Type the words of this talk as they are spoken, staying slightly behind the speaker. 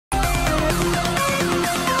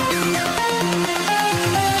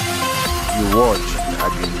watch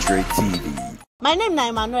Adventure TV. My name is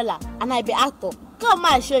Emmanuela and I be actor. Come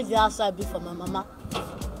on, show you the house I be for my mama.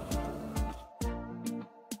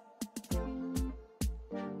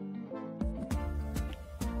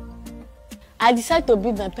 I decided to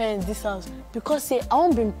build my parents this house because say I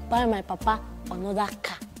won't be buying my papa another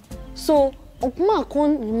car. So Okuma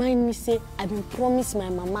can't remind me say I been promised my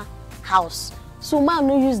mama house. So ma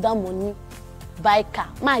no use that money buy car.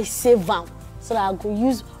 Ma save am so that I go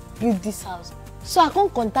use build this house. So I can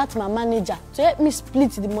contact my manager to help me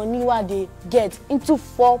split the money what they get into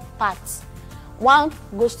 4 parts. 1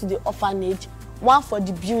 goes to the orphanage, 1 for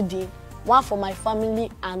the building, 1 for my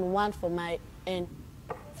family, and 1 for my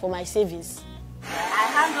savings. I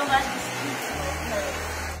hand over this key to my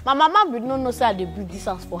parents. My mama will not know say I dey build this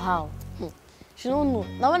house for her. She don't know.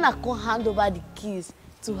 Now when I come hand over the keys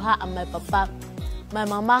to her and my papa, my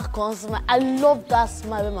mama comes. I love that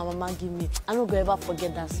smile when my mama give me. I don't go ever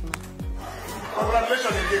forget that smile.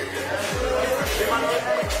 Congratulations again.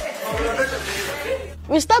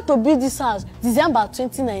 We start to build this house December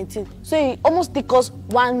 2019, so it almost took us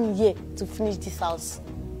 1 year to finish this house.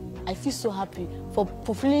 I feel so happy for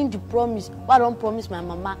fulfilling the promise. What I don't promise my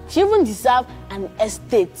mama. She even deserves an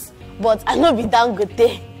estate, but I know be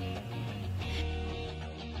Dangote.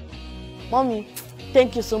 Mommy,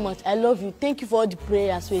 thank you so much. I love you. Thank you for all the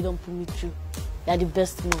prayers you don't put me through. You are the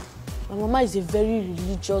best mom. My mama is a very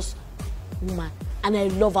religious woman, and I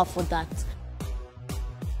love her for that.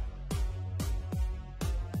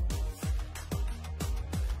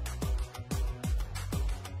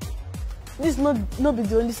 This not be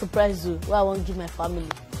the only surprise though, what I want to give my family.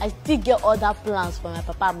 I still get other plans for my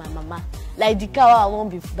papa and my mama. Like the car I won't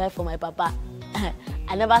be buy for my papa.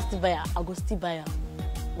 I never still buy her, I go still buy her.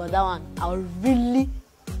 But that one, I'll really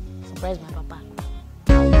surprise my papa.